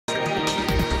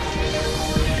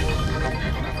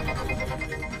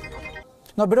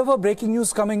Now, a bit of a breaking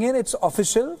news coming in. It's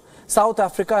official. South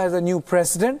Africa has a new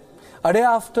president. A day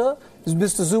after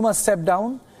Mr. Zuma stepped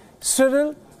down,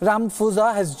 Cyril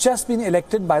Ramaphosa has just been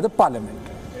elected by the parliament.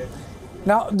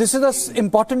 Now, this is an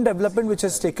important development which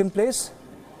has taken place.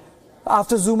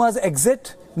 After Zuma's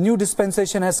exit, new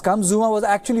dispensation has come. Zuma was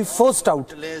actually forced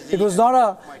out. It was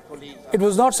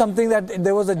not something that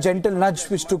there was a gentle nudge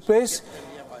which took place.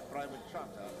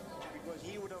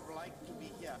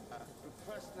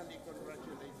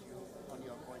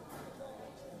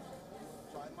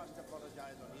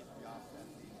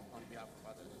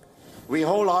 We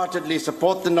wholeheartedly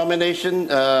support the nomination,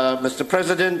 Mr.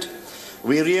 President.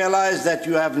 We realize that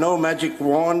you have no magic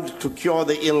wand to cure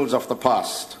the ills of the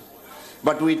past.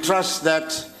 But we trust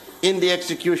that in the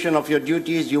execution of your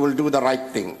duties, you will do the right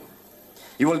thing.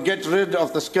 You will get rid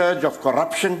of the scourge of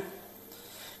corruption.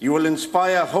 You will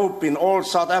inspire hope in all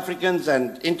South Africans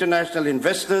and international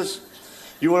investors.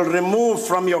 You will remove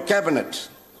from your cabinet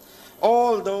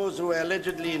all those who were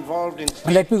allegedly involved in...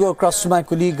 Let me go across to my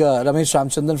colleague Ramesh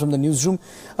Ramchandran from the newsroom.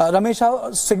 Ramesh,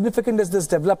 how significant is this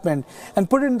development? And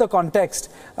put it in the context,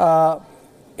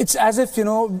 it's as if,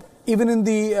 even in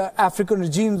the African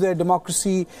regimes where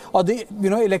democracy or the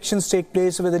elections take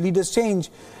place, where the leaders change,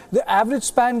 the average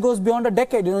span goes beyond a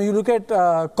decade. You look at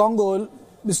Congo.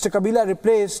 Mr. Kabila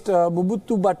replaced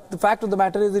Mobutu, but the fact of the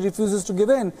matter is he refuses to give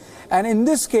in. And in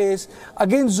this case,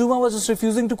 again, Zuma was just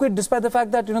refusing to quit, despite the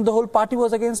fact that the whole party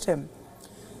was against him.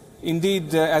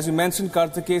 Indeed, as you mentioned,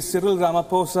 Karthikeya, Cyril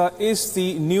Ramaphosa is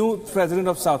the new president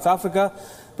of South Africa.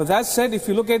 But that said, if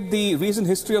you look at the recent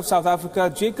history of South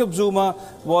Africa, Jacob Zuma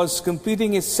was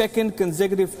completing his second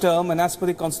consecutive term, and as per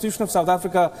the Constitution of South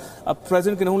Africa, a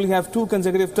president can only have 2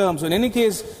 consecutive terms. So in any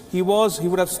case, he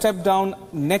would have stepped down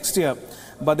next year.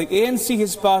 But the ANC,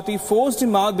 his party, forced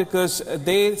him out because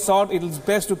they thought it was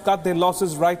best to cut their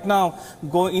losses right now,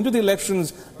 go into the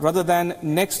elections rather than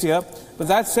next year. But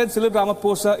that said, Cyril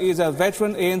Ramaphosa is a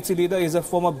veteran ANC leader, is a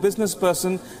former business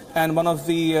person and one of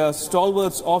the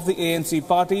stalwarts of the ANC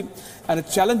party. And a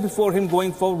challenge before him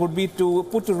going forward would be to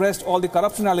put to rest all the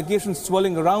corruption allegations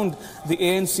swirling around the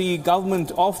ANC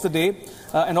government of the day,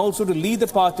 and also to lead the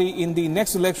party in the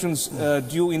next elections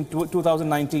due in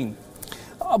 2019.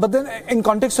 But then, in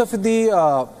context of the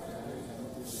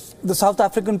South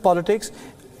African politics,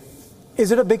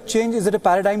 is it a big change? Is it a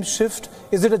paradigm shift?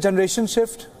 Is it a generation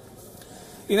shift?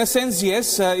 In a sense,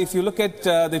 yes. If you look at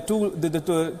the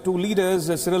two leaders,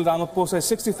 Cyril Ramaphosa is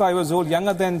 65 years old,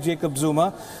 younger than Jacob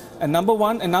Zuma. And number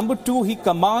one. And number two, he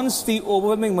commands the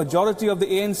overwhelming majority of the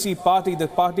ANC party, the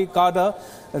party cadre.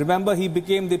 Remember, he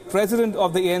became the president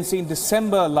of the ANC in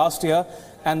December last year.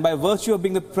 And by virtue of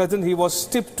being the president, he was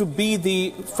tipped to be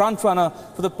the front-runner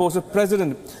for the post of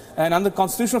president. And under the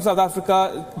Constitution of South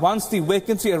Africa, once the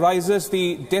vacancy arises,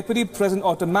 the deputy president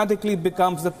automatically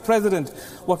becomes the president.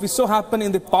 What we saw happen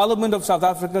in the Parliament of South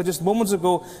Africa just moments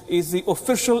ago is the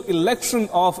official election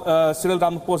of Cyril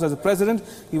Ramaphosa as the president.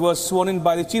 He was sworn in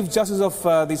by the Chief Justice of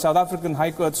the South African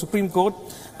Supreme Court.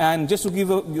 And just to give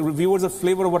viewers a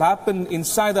flavor of what happened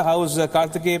inside the House,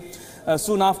 Karthikeya,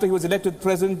 soon after he was elected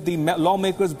president, the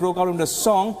lawmakers broke out into a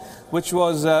song which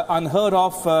was unheard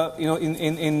of,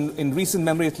 in recent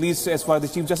memory, at least as far as the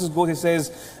Chief Justice goes. He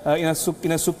says,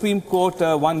 in a Supreme Court,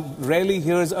 one rarely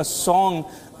hears a song,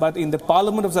 but in the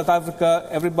Parliament of South Africa,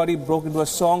 everybody broke into a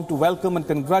song to welcome and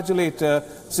congratulate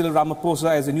Cyril Ramaphosa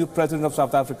as the new president of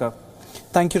South Africa.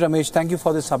 Thank you, Ramesh. Thank you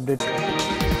for this update.